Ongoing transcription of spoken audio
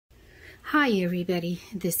Hi everybody,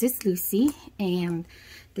 this is Lucy and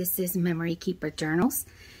this is Memory Keeper Journals.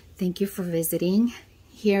 Thank you for visiting.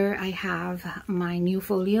 Here I have my new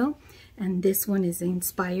folio, and this one is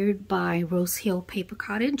inspired by Rosehill paper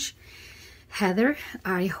cottage. Heather,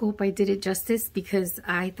 I hope I did it justice because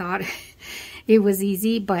I thought it was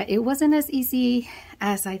easy, but it wasn't as easy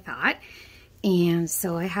as I thought. And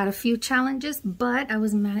so I had a few challenges, but I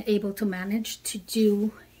was able to manage to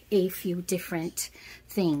do a few different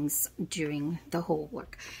things during the whole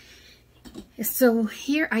work. So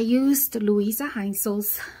here I used Luise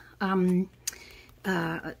Heinzl's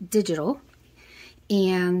digital,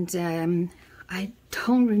 and I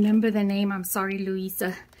don't remember the name. I'm sorry,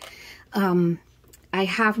 Luise. I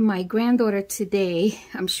have my granddaughter today.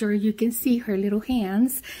 I'm sure you can see her little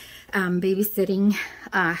hands. Babysitting,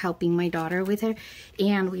 helping my daughter with her,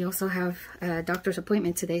 and we also have a doctor's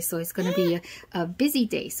appointment today, so it's going to be a busy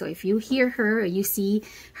day. So if you hear her or you see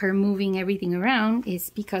her moving everything around, it's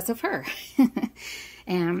because of her.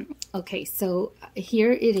 Okay, so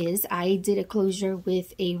here it is. I did a closure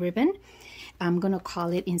with a ribbon. I'm going to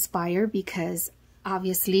call it Inspire because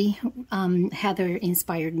obviously Heather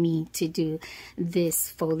inspired me to do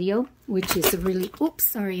this folio, which is really, oops,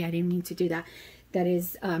 sorry, I didn't mean to do that. That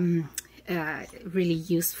is really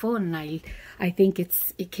useful, and I think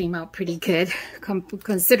it came out pretty good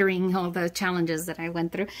considering all the challenges that I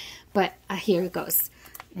went through. But here it goes.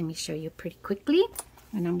 Let me show you pretty quickly,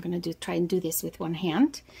 and I'm gonna try and do this with one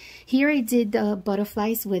hand. Here I did the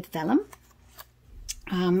butterflies with vellum.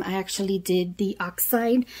 I actually did the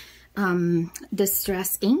oxide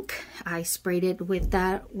distress ink. I sprayed it with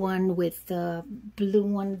that one, with the blue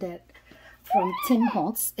one that from Tim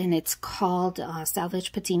Holtz, and it's called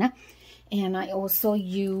Salvage Patina. And I also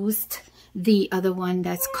used the other one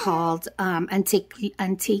that's called Antique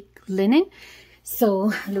Linen.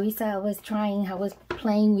 So Luisa, I was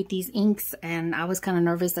playing with these inks, and I was kind of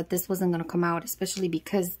nervous that this wasn't going to come out, especially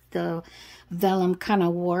because the vellum kind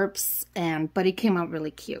of warps, but it came out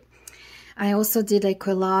really cute. I also did a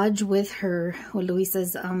collage with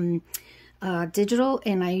Luisa's digital,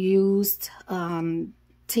 and I used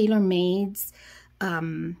TaylorMade's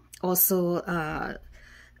also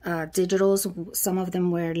digitals. Some of them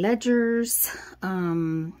were ledgers.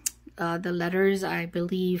 The letters, I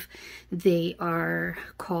believe they are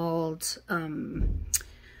called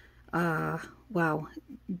wow,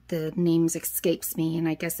 the names escapes me, and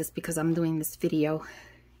I guess it's because I'm doing this video.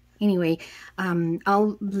 Anyway,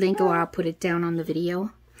 I'll link, or I'll put it down on the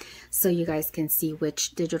video so you guys can see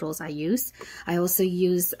which digitals I use. I also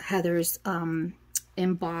use Heather's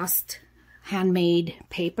embossed handmade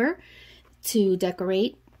paper to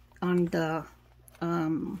decorate on the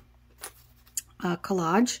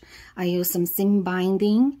collage. I used some seam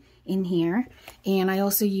binding in here, and I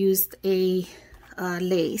also used a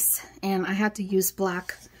lace, and I had to use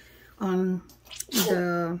black on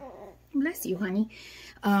the, bless you honey,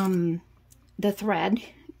 the thread,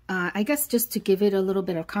 I guess just to give it a little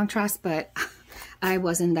bit of contrast, but I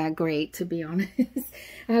wasn't that great, to be honest.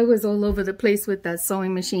 I was all over the place with that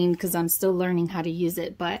sewing machine because I'm still learning how to use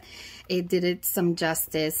it, but it did it some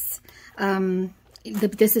justice.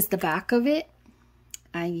 This is the back of it.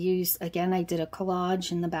 I did a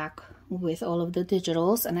collage in the back with all of the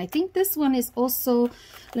digitals, and I think this one is also,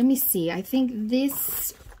 let me see, I think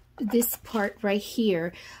this part right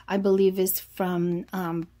here, I believe is from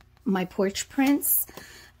my Porch Prints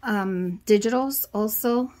digitals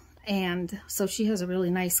also. And so she has a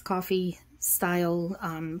really nice coffee style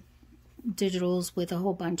digitals with a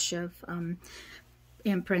whole bunch of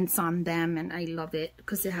imprints on them, and I love it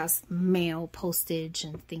because it has mail postage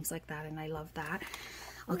and things like that, and I love that.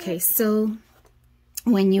 Okay, so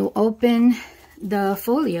when you open the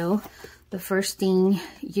folio, the first thing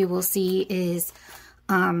you will see is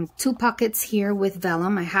two pockets here with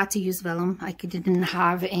vellum. I had to use vellum. I didn't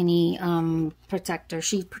have any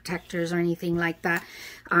sheet protectors or anything like that.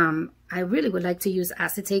 I really would like to use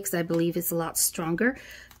acetate because I believe it's a lot stronger,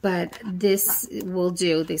 but this will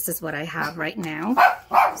do. This is what I have right now.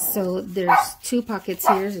 So there's two pockets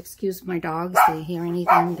here. Excuse my dogs. They hear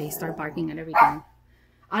anything, they start barking at everything.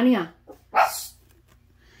 Anya.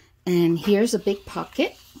 And here's a big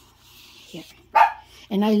pocket here.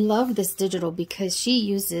 And I love this digital because she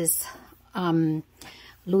uses,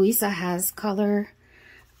 Luisa has color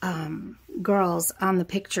girls on the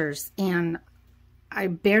pictures, and I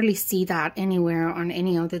barely see that anywhere on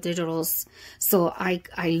any of the digitals. So I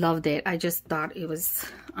loved it. I just thought it was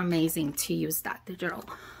amazing to use that digital.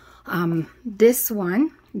 This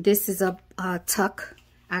is a tuck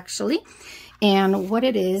actually. And what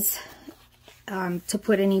it is, to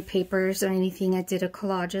put any papers or anything. I did a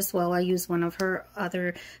collage as well. I used one of her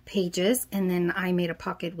other pages, and then I made a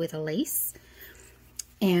pocket with a lace.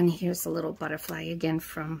 And here's a little butterfly again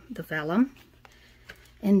from the vellum.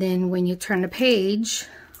 And then when you turn the page,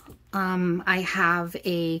 I have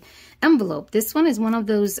a envelope. This one is one of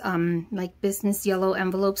those like business yellow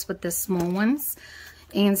envelopes, but the small ones.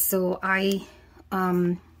 And so I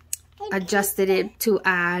adjusted it to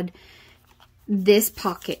add this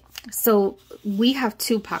pocket. So we have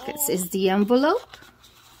two pockets. It's the envelope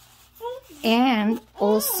and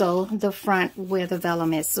also the front where the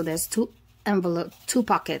vellum is. So there's two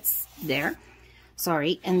pockets there.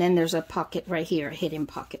 Sorry. And then there's a pocket right here, a hidden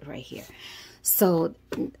pocket right here. So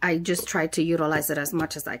I just tried to utilize it as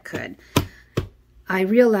much as I could. I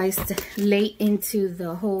realized late into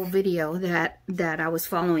the whole video that I was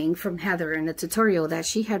following from Heather in the tutorial that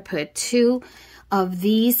she had put two of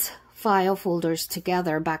these file folders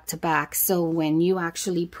together back to back. So when you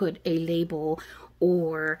actually put a label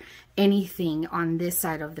or anything on this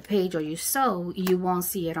side of the page, or you sew, you won't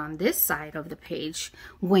see it on this side of the page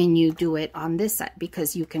when you do it on this side,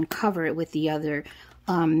 because you can cover it with the other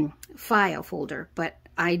file folder. But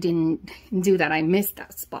I didn't do that. I missed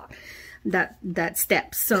that spot, that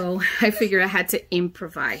step. So I figured I had to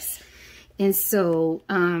improvise. And so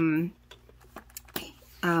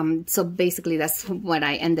so basically that's what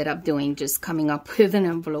I ended up doing, just coming up with an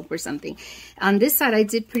envelope or something. On this side, I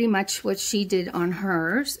did pretty much what she did on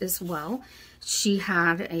hers as well. She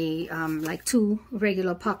had a like two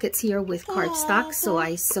regular pockets here with cardstock, so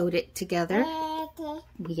I sewed it together.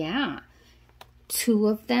 Yeah, two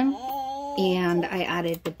of them. And I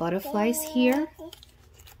added the butterflies here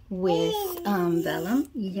with vellum.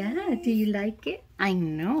 Yeah, do you like it? I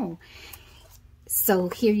know. So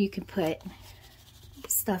here you can put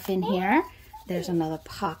stuff in here. There's another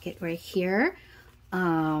pocket right here.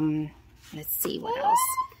 Let's see what else.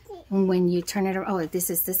 And when you turn it around, oh, this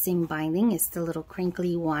is the same binding. It's the little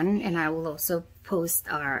crinkly one, and I will also post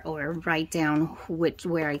or write down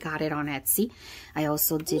where I got it on Etsy. I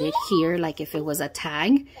also did it here, like if it was a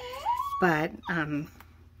tag, but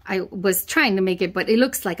I was trying to make it, but it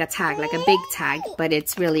looks like a tag, like a big tag, but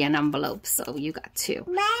it's really an envelope. So you got two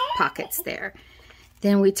pockets there.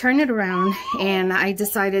 Then we turn it around, and I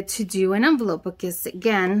decided to do an envelope because,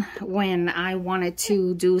 again, when I wanted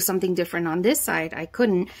to do something different on this side, I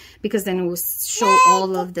couldn't, because then it would show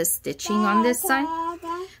all of the stitching on this side.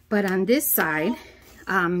 But on this side,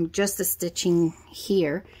 just the stitching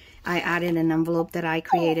here, I added an envelope that I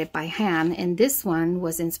created by hand, and this one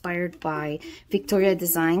was inspired by Victoria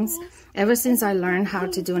Designs. Ever since I learned how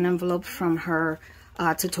to do an envelope from her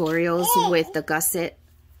tutorials with the gusset,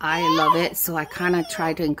 I love it, so I kind of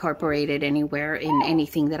try to incorporate it anywhere in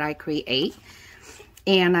anything that I create.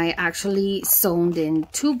 And I actually sewn in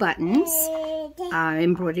two buttons,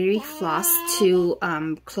 embroidery floss to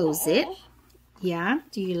close it. Yeah,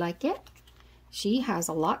 do you like it? She has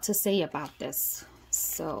a lot to say about this,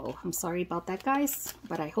 so I'm sorry about that, guys,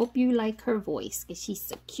 but I hope you like her voice, because she's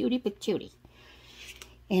so cutie patootie.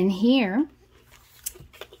 And here,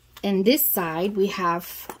 in this side, we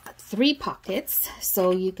have three pockets.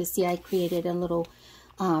 So you can see I created a little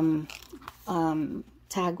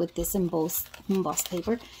tag with this embossed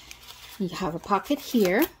paper. You have a pocket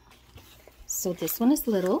here. So this one is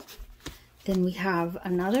little. Then we have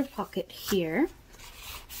another pocket here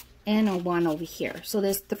and a one over here. So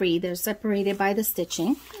there's three. They're separated by the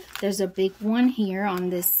stitching. There's a big one here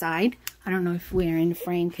on this side. I don't know if we're in the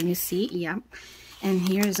frame. Can you see? Yeah. And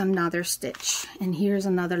here's another stitch. And here's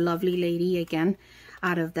another lovely lady again,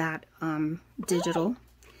 out of that digital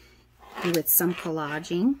with some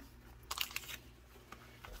collaging.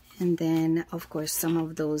 And then, of course, some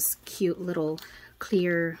of those cute little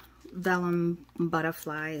clear vellum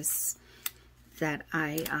butterflies that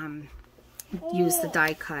I used the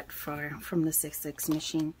die cut from the 6/6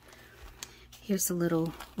 machine. Here's a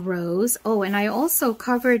little rose. Oh, and I also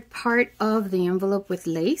covered part of the envelope with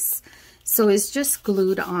lace. So it's just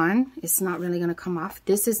glued on. It's not really going to come off.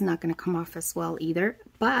 This is not going to come off as well either.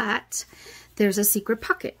 But there's a secret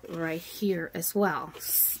pocket right here as well.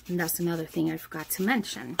 And that's another thing I forgot to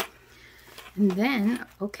mention. And then,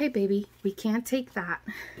 okay, baby, we can't take that.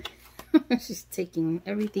 She's taking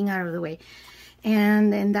everything out of the way.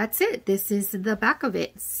 And then that's it. This is the back of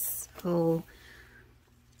it. So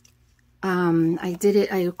I did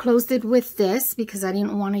it. I closed it with this because I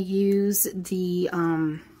didn't want to use the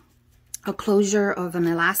a closure of an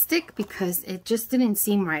elastic because it just didn't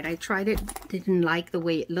seem right. I tried it, didn't like the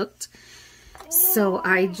way it looked, so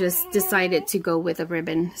I just decided to go with a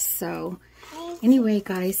ribbon. So anyway,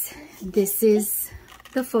 guys, this is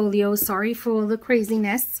the folio. Sorry for all the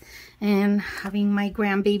craziness and having my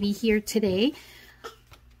grandbaby here today.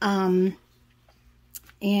 And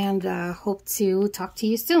hope to talk to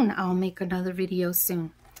you soon. I'll make another video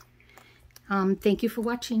soon. Thank you for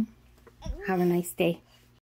watching. Have a nice day.